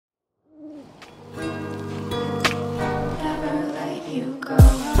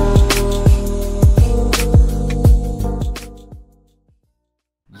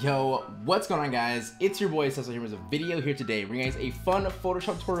What's going on, guys? It's your boy Seso here with a video here today bringing you guys a fun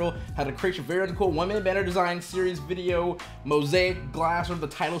Photoshop tutorial how to create your very cool one-minute banner design series video, mosaic, glass, whatever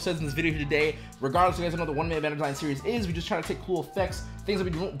the title says in this video here today. Regardless, you guys know what the one-minute banner design series is. We just try to take cool effects, things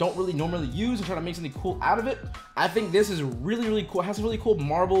that we don't really normally use, and try to make something cool out of it. I think this is really cool. It has a really cool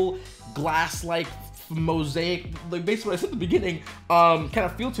marble glass-like mosaic, like basically what I said at the beginning, kind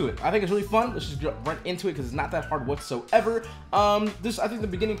of feel to it. I think it's really fun. Let's just jump right into it because it's not that hard whatsoever. I think the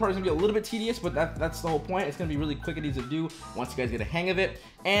beginning part is gonna be a little bit tedious, but that's the whole point. It's gonna be really quick and easy to do once you guys get a hang of it.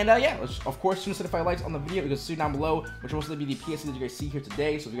 And yeah, of course, 275 likes on the video because see down below, which will mostly be the PSD that you guys see here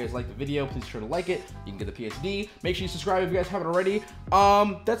today. So if you guys like the video, please be sure to like it. You can get the PSD. Make sure you subscribe if you guys haven't already.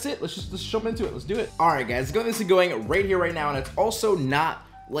 That's it. Let's jump into it. Let's do it. All right, guys, let's go. This is going right here, right now, and it's also not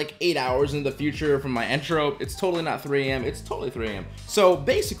like 8 hours in the future from my intro. It's totally not 3 a.m. It's totally 3 a.m. So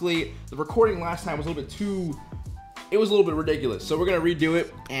basically, the recording last time was a little bit too, it was a little bit ridiculous. So we're gonna redo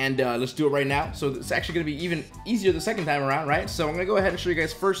it, and let's do it right now. So it's actually gonna be even easier the second time around, right? So I'm gonna go ahead and show you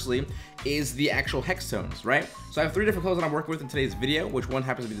guys firstly is the actual hex tones, right? So I have 3 different colors that I'm working with in today's video, which one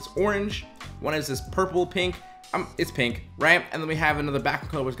happens to be this orange, one is this purple, pink, it's pink, right? And then we have another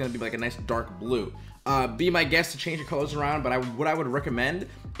background color which is gonna be like a nice dark blue. Be my guest to change your colors around, but what I would recommend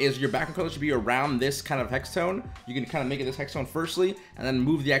is your background color should be around this kind of hex tone. You can kind of make it this hex tone firstly, and then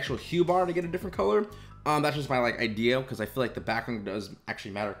move the actual hue bar to get a different color. That's just my idea, because I feel like the background does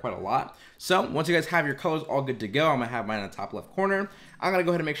actually matter quite a lot. So once you guys have your colors all good to go, I'm gonna have mine in the top left corner. I'm gonna go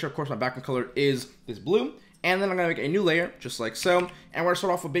ahead and make sure, of course, my background color is this blue, and then I'm gonna make a new layer just like so. And we're gonna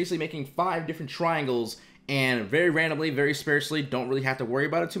start off with basically making 5 different triangles. And very randomly, very sparsely, don't really have to worry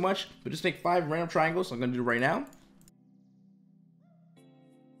about it too much, but just make 5 random triangles. So I'm gonna do right now.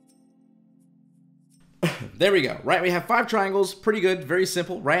 There we go, right? We have 5 triangles, pretty good, very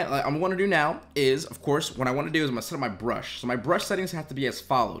simple, right? What I want to do now is, of course, what I want to do is I'm gonna set up my brush. So my brush settings have to be as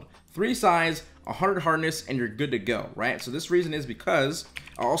followed: 3 size, 100 hardness, and you're good to go, right? So this reason is because,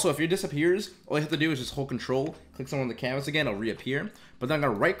 also if it disappears, all you have to do is just hold control, click somewhere on the canvas again, it'll reappear. But then I'm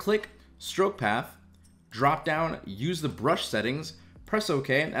gonna right click, stroke path, drop down, use the brush settings, press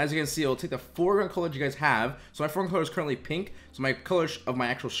OK, and as you can see, it'll take the foreground color that you guys have. So my foreground color is currently pink, so my color of my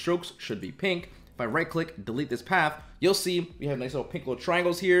actual strokes should be pink. If I right click, delete this path, you'll see we have nice little pink little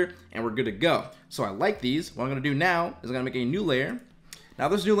triangles here, and we're good to go. So I like these. What I'm gonna do now is I'm gonna make a new layer. Now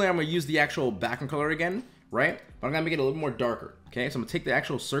this new layer, I'm gonna use the actual background color again, right? But I'm gonna make it a little more darker, okay? So I'm gonna take the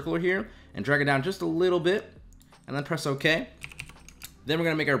actual circular here and drag it down just a little bit, and then press OK. Then we're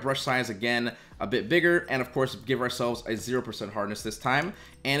gonna make our brush size again a bit bigger, and of course give ourselves a 0% hardness this time.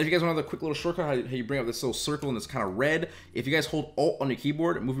 And if you guys want another quick little shortcut, how you bring up this little circle and this kind of red, if you guys hold Alt on your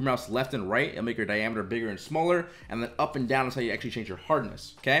keyboard, move your mouse left and right, it'll make your diameter bigger and smaller, and then up and down is how you actually change your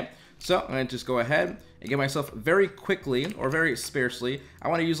hardness, okay? So I'm gonna just go ahead and get myself very quickly, or very sparsely. I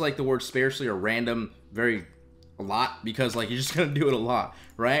wanna use like the word sparsely or random a lot, because like you're just gonna do it a lot,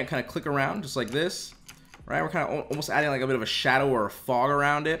 right? Kind of click around just like this. Right, we're kind of almost adding like a bit of a shadow or a fog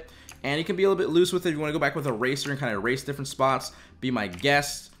around it, and you can be a little bit loose with it if you want to go back with an eraser and kind of erase different spots. Be my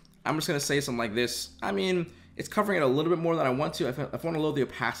guest. I'm just gonna say something like this. I mean, it's covering it a little bit more than I want to. If I want to lower the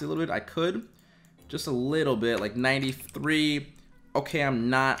opacity a little bit, I could, just a little bit, like 93. Okay, I'm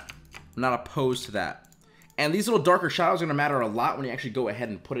not opposed to that. And these little darker shadows are gonna matter a lot when you actually go ahead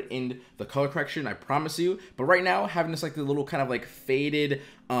and put it in the color correction, I promise you. But right now, having this like the little kind of like faded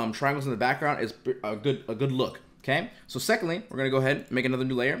triangles in the background is a good look, okay? So secondly, we're gonna go ahead and make another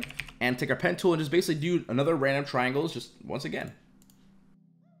new layer and take our pen tool and just basically do another random triangles just once again.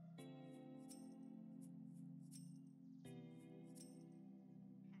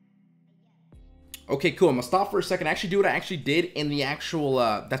 Okay, cool. I'm gonna stop for a second. Actually do what I actually did in the actual,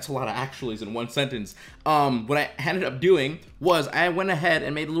 that's a lot of actuallys in one sentence. What I ended up doing was I went ahead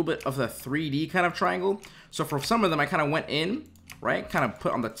and made a little bit of the 3D kind of triangle. So for some of them, I kind of went in, right? Kind of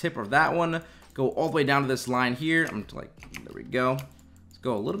put on the tip of that one, go all the way down to this line here. I'm like, there we go. Let's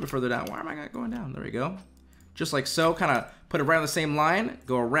go a little bit further down. Why am I not going down? There we go. Just like so, kind of put it right on the same line,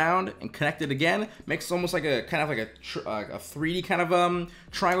 go around and connect it again. Makes almost like a kind of like a 3D kind of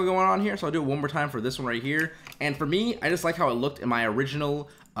triangle going on here. So I'll do it one more time for this one right here. And for me, I just like how it looked in my original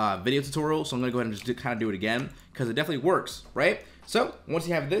video tutorial. So I'm gonna go ahead and just kind of do it again because it definitely works, right? So once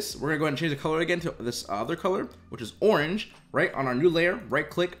you have this, we're gonna go ahead and change the color again to this other color, which is orange, right? On our new layer, right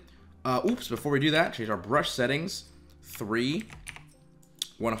click. Oops, before we do that, change our brush settings, 3,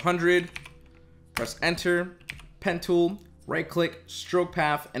 100, press enter, pen tool, right click, stroke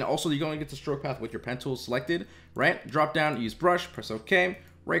path, and also you're going to get the stroke path with your pen tool selected, right? Drop down, use brush, press OK,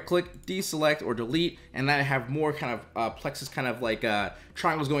 right click, deselect or delete, and then I have more kind of plexus kind of like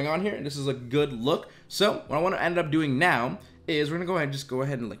triangles going on here, and this is a good look. So what I want to end up doing now is we're gonna go ahead and just go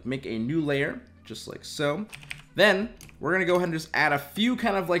ahead and like make a new layer, just like so. Then we're gonna go ahead and just add a few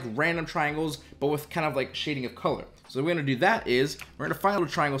kind of like random triangles, but with kind of like shading of color. So the way we're gonna do that is we're gonna find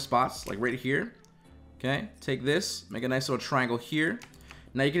little triangle spots like right here. Okay, take this, make a nice little triangle here.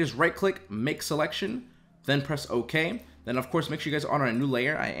 Now you can just right click, make selection, then press OK. Then of course make sure you guys are on a new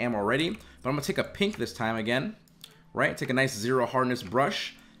layer. I am already, but I'm gonna take a pink this time again. Right, take a nice 0 hardness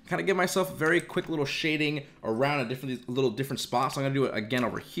brush. Kind of give myself a very quick little shading around a different spots. So I'm gonna do it again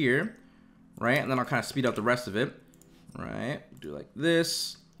over here. Right, and then I'll kind of speed up the rest of it. Right, do like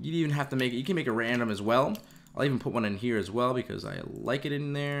this. You even have to make it, you can make it random as well. I'll even put one in here as well because I like it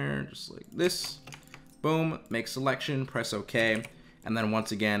in there, just like this. Boom, make selection, press OK. And then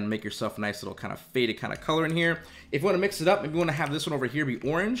once again, make yourself a nice little kind of faded kind of color in here. If you want to mix it up, maybe you want to have this one over here be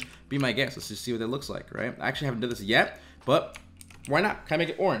orange, be my guest. Let's just see what that looks like, right? I actually haven't done this yet, but why not? Can I make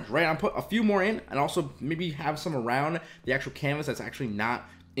it orange, right? I'll put a few more in and also maybe have some around the actual canvas that's actually not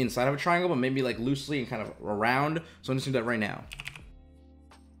inside of a triangle, but maybe like loosely and kind of around. So I'm just gonna do that right now.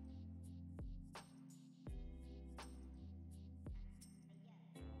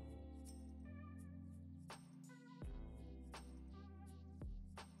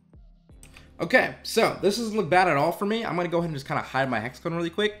 Okay, so this doesn't look bad at all for me. I'm gonna go ahead and just kind of hide my hexagon really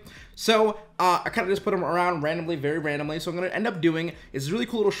quick. So I kind of just put them around randomly, very randomly. So I'm gonna end up doing is a really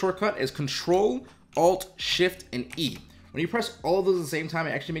cool little shortcut is Control, Alt, Shift, and E. When you press all of those at the same time,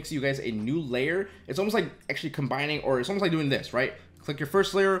 it actually makes you guys a new layer. It's almost like actually combining, or it's almost like doing this, right? Click your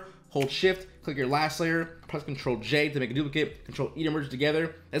first layer, hold Shift, click your last layer, press Control J to make a duplicate, Control E to merge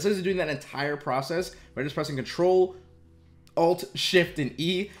together. As long as you're doing that entire process, by just pressing Control, Alt, Shift, and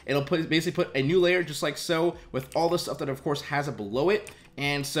E, it'll basically put a new layer just like so with all the stuff that of course has it below it.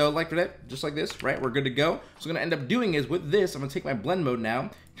 And so like that, just like this, right? We're good to go. So what I'm gonna end up doing is with this, I'm gonna take my blend mode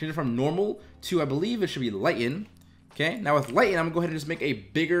now, change it from normal to I believe it should be lighten. Okay, now with lighten, I'm gonna go ahead and just make a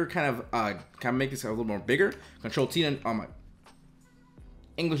bigger kind of make this a little more bigger. Control T and my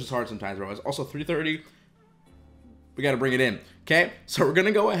English is hard sometimes, bro. It's also 3:30. We gotta bring it in. Okay, so we're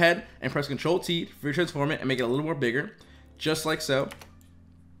gonna go ahead and press Control T, free transform it, and make it a little more bigger. Just like so.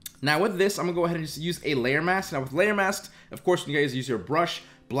 Now with this, I'm gonna go ahead and just use a layer mask. Now with layer masks, of course, you guys use your brush,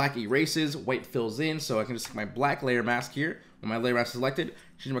 black erases, white fills in, so I can just take my black layer mask here. When my layer mask is selected,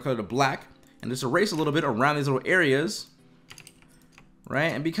 change my color to black, and just erase a little bit around these little areas,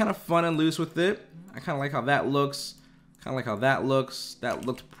 right? And be kind of fun and loose with it. I kind of like how that looks. Kind of like how that looks. That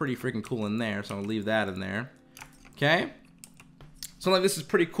looked pretty freaking cool in there, so I'm gonna leave that in there. Okay. So like this is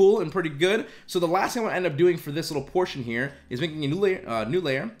pretty cool and pretty good. So the last thing I'm gonna end up doing for this little portion here is making a new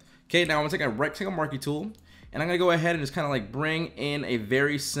layer. Okay, now I'm gonna take a rectangle marquee tool, and I'm gonna go ahead and just kind of like bring in a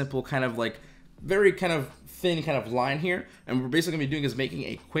very simple kind of like, very kind of thin kind of line here. And what we're basically gonna be doing is making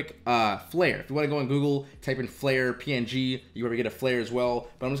a quick flare. If you wanna go on Google, type in flare, PNG, you probably get a flare as well.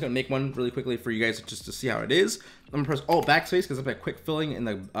 But I'm just gonna make one really quickly for you guys just to see how it is. I'm gonna press Alt backspace because I'm a quick filling in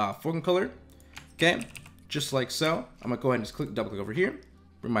the foreground color. Okay. Just like so. I'm gonna go ahead and just double click over here.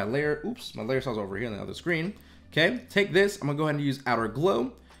 Bring my layer, oops, my layer style's over here on the other screen. Okay, take this, I'm gonna go ahead and use outer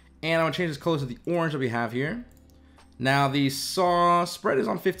glow, and I'm gonna change this color to the orange that we have here. Now the saw spread is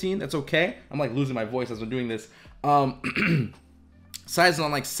on 15, that's okay. I'm like losing my voice as I'm doing this. Size is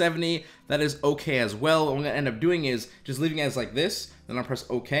on like 70, that is okay as well. What I'm gonna end up doing is just leaving it as like this, then I'll press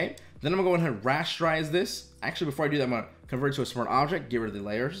OK. Then I'm gonna go ahead and rasterize this. Actually, before I do that, I'm gonna convert it to a smart object, get rid of the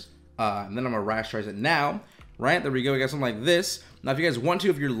layers. And then I'm gonna rasterize it now, right? There we go, we got something like this. Now, if you guys want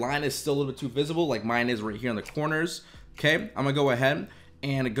to, if your line is still a little bit too visible, like mine is right here in the corners, okay, I'm gonna go ahead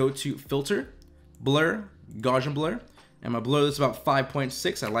and go to Filter, Blur, Gaussian Blur, and my blur is about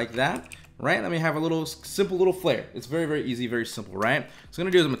 5.6, I like that, right? Let me have a little, simple little flare. It's very, very easy, very simple, right? So what I'm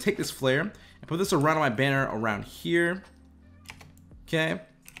gonna do is I'm gonna take this flare and put this around my banner around here, okay?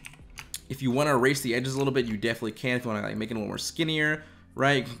 If you wanna erase the edges a little bit, you definitely can. If you wanna like make it a little more skinnier,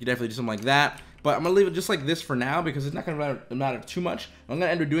 right? You can definitely do something like that. But I'm gonna leave it just like this for now because it's not gonna matter too much. What I'm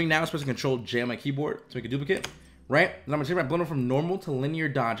gonna end up doing now is pressing Control J on my keyboard to make a duplicate, right? Then I'm gonna take my blender from normal to linear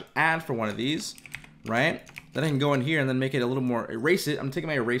dodge add for one of these, right? Then I can go in here and then make it a little more, erase it. I'm taking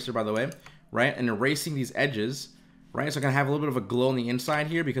my eraser, by the way, right? And erasing these edges, right? So I'm gonna have a little bit of a glow on the inside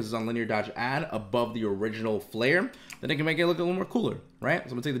here because it's on linear dodge add above the original flare. Then I can make it look a little more cooler, right? So I'm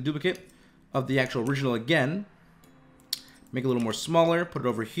gonna take the duplicate of the actual original again, make it a little more smaller, put it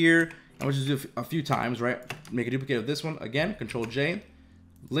over here. I'm gonna just do a few times, right? Make a duplicate of this one again, Control J,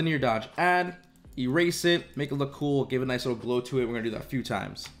 linear dodge add, erase it, make it look cool, give it a nice little glow to it. We're gonna do that a few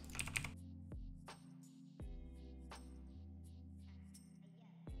times.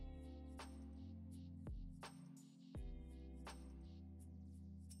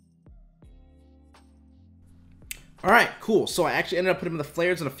 All right, cool. So I actually ended up putting the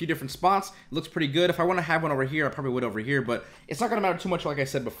flares in a few different spots. It looks pretty good. If I want to have one over here, I probably would over here, but it's not going to matter too much like I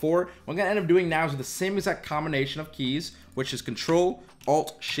said before. What I'm going to end up doing now is with the same exact combination of keys, which is Control,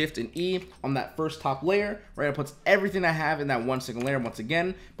 Alt, Shift, and E on that first top layer, right? It puts everything I have in that one single layer once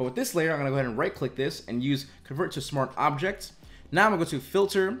again. But with this layer, I'm going to go ahead and right-click this and use Convert to Smart Object. Now I'm going to go to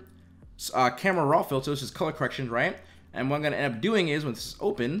Filter, Camera Raw Filter, which is color correction, right? And what I'm going to end up doing is when this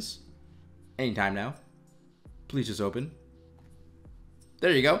opens, anytime now, please just open.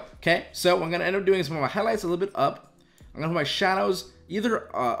 There you go. Okay, so what I'm gonna end up doing is put my highlights a little bit up. I'm gonna put my shadows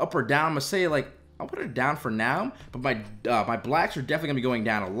either up or down. I'm gonna say like I'll put it down for now, but my blacks are definitely gonna be going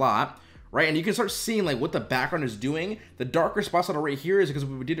down a lot, right? And you can start seeing like what the background is doing. The darker spots that are right here is because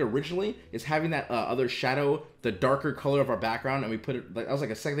what we did originally is having that other shadow, the darker color of our background, and we put it. That was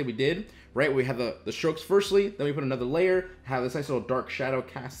like a second thing we did, right? We had the strokes firstly, then we put another layer, have this nice little dark shadow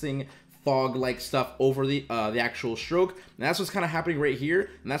casting fog-like stuff over the actual stroke, and that's what's kind of happening right here,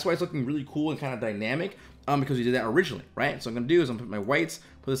 and that's why it's looking really cool and kind of dynamic, because we did that originally, right? So what I'm gonna do is I'm gonna put my whites,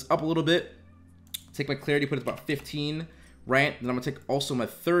 put this up a little bit, take my clarity, put it about 15, right? Then I'm gonna take also my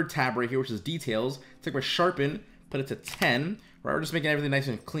third tab right here, which is details, take my sharpen, put it to 10, right? We're just making everything nice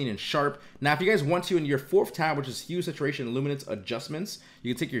and clean and sharp. Now, if you guys want to, in your fourth tab, which is hue, saturation, luminance, adjustments,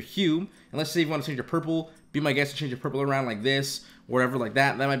 you can take your hue, and let's say you want to change your purple, be my guest to change your purple around like this, whatever like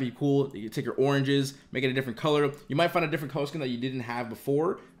that. That might be cool. You take your oranges, make it a different color. You might find a different color scheme that you didn't have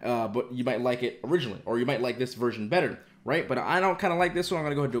before, but you might like it originally, or you might like this version better, right? But I don't kind of like this one. I'm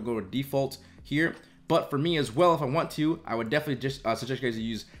gonna go ahead and go with default here. But for me as well, if I want to, I would definitely just suggest you guys to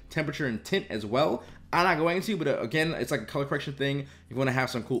use temperature and tint as well. I'm not going to, but again, it's like a color correction thing. You want to have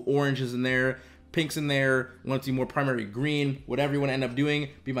some cool oranges in there, pinks in there, want to do more primary green, whatever you want to end up doing,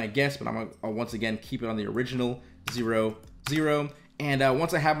 be my guest, but I'll once again keep it on the original 0, 0. And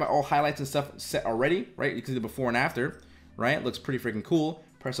once I have my all highlights and stuff set already, right, you can see the before and after, right, it looks pretty freaking cool.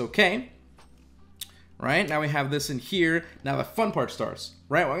 Press OK. Right, now we have this in here. Now the fun part starts,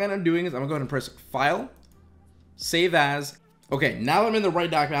 right? What I'm gonna end up doing is I'm gonna go ahead and press File, Save As. Okay, now that I'm in the right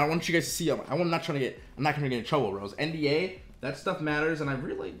document, I don't want you guys to see. I'm not trying to get. I'm not gonna get in trouble, bros. NDA, that stuff matters, and I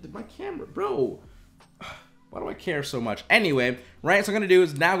really did my camera, bro. Why do I care so much? Anyway, right? So what I'm gonna do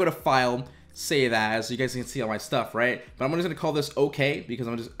is now go to File, Save As, so you guys can see all my stuff, right? But I'm just gonna call this OK because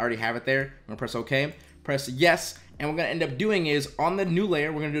I'm just already have it there. I'm gonna press OK, press Yes. And what we're going to end up doing is on the new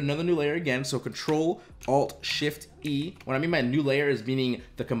layer, we're going to do another new layer again. So Control, Alt, Shift, E. What I mean by new layer is meaning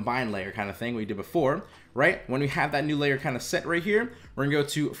the combined layer kind of thing we did before, right? When we have that new layer kind of set right here, we're going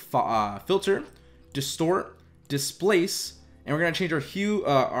to go to Filter, Distort, Displace, and we're going to change our hue,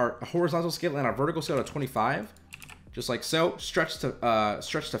 our horizontal scale and our vertical scale to 25, just like so. Stretch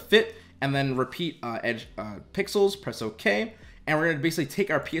to fit, and then repeat edge pixels. Press OK. And we're going to basically take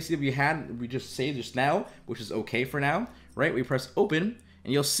our PSD we just saved just now, which is okay for now, right? We press open,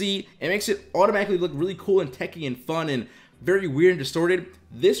 and you'll see it makes it automatically look really cool and techy and fun and very weird and distorted.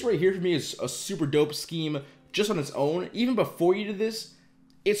 This right here for me is a super dope scheme just on its own. Even before you did this,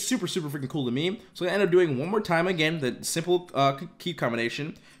 it's super, super freaking cool to me. So I end up doing one more time again, the simple key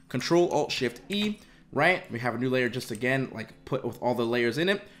combination, Control, Alt, Shift, E, right? We have a new layer just again, like put with all the layers in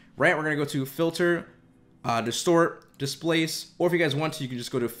it, right? We're going to go to Filter, Distort, Displace, or if you guys want to, you can just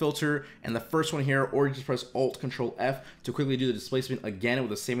go to Filter and the first one here, or you just press Alt Control F to quickly do the displacement again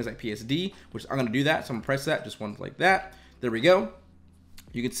with the same exact PSD, which I'm going to do that. So I'm going to press that, just one like that. There we go.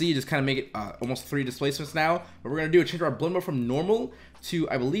 You can see you just kind of make it almost 3 displacements now. What we're going to do is change our blend mode from normal to,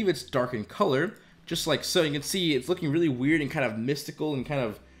 I believe it's dark in color, just like so. You can see it's looking really weird and kind of mystical and kind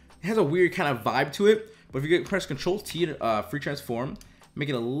of, it has a weird kind of vibe to it. But if you press Control T to free transform, make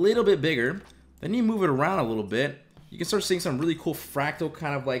it a little bit bigger, then you move it around a little bit, you can start seeing some really cool fractal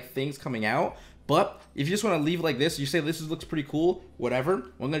kind of like things coming out. But if you just want to leave it like this, you say this looks pretty cool, whatever.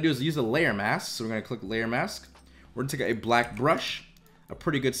 What I'm going to do is use a layer mask. So we're going to click layer mask. We're going to take a black brush, a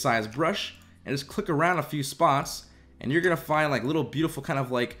pretty good size brush, and just click around a few spots. And you're going to find like little beautiful kind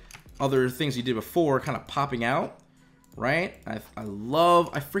of like other things you did before kind of popping out, right? I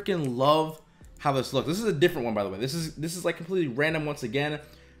freaking love how this looks. This is a different one, by the way. This is like completely random once again.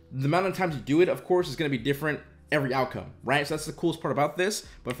 The amount of times you do it, of course, is going to be different every outcome, right? So that's the coolest part about this.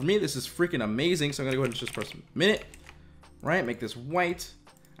 But for me, this is freaking amazing. So I'm gonna go ahead and just press minute, right? Make this white.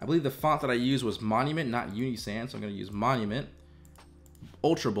 I believe the font that I used was Monument, not Unisand. So I'm gonna use Monument,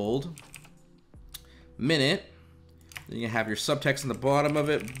 ultra bold, minute. Then you can have your subtext in the bottom of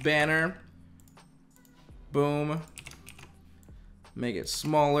it, banner, boom. Make it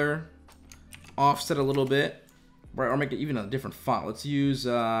smaller, offset a little bit, right? Or make it even a different font. Let's use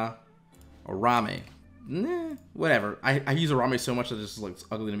Arame. Whatever. I use Arame so much that it just looks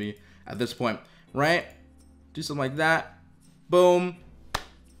ugly to me at this point, right? do something like that, boom,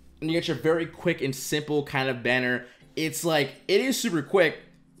 and you get your very quick and simple kind of banner. It's like, it is super quick.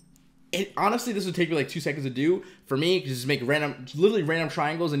 Honestly, this would take me like 2 seconds to do. For me, just make literally random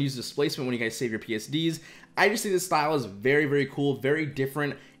triangles and use displacement when you guys save your PSDs. I just think this style is very, very cool, very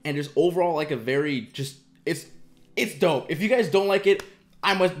different, and just overall like a very it's dope. If you guys don't like it,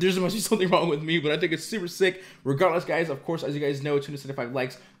 there must be something wrong with me, but I think it's super sick. Regardless, guys, of course, as you guys know, 275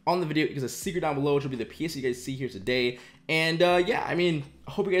 likes on the video because a secret down below, which will be the PS you guys see here today. And yeah, I mean,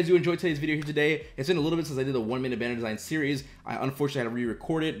 I hope you guys do enjoy today's video here today. It's been a little bit since I did the 1-minute banner design series. I unfortunately had to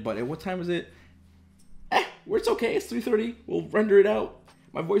re-record it, but at what time is it? It's okay, it's 3:30. We'll render it out.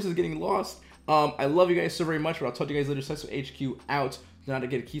 My voice is getting lost. I love you guys so very much, but I'll talk to you guys later. Seso HQ out. Know how to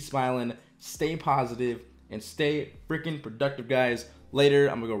get, keep smiling, stay positive, and stay freaking productive, guys. Later,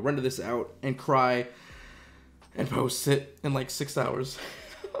 I'm gonna go render this out and cry and post it in like 6 hours.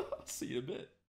 See you in a bit.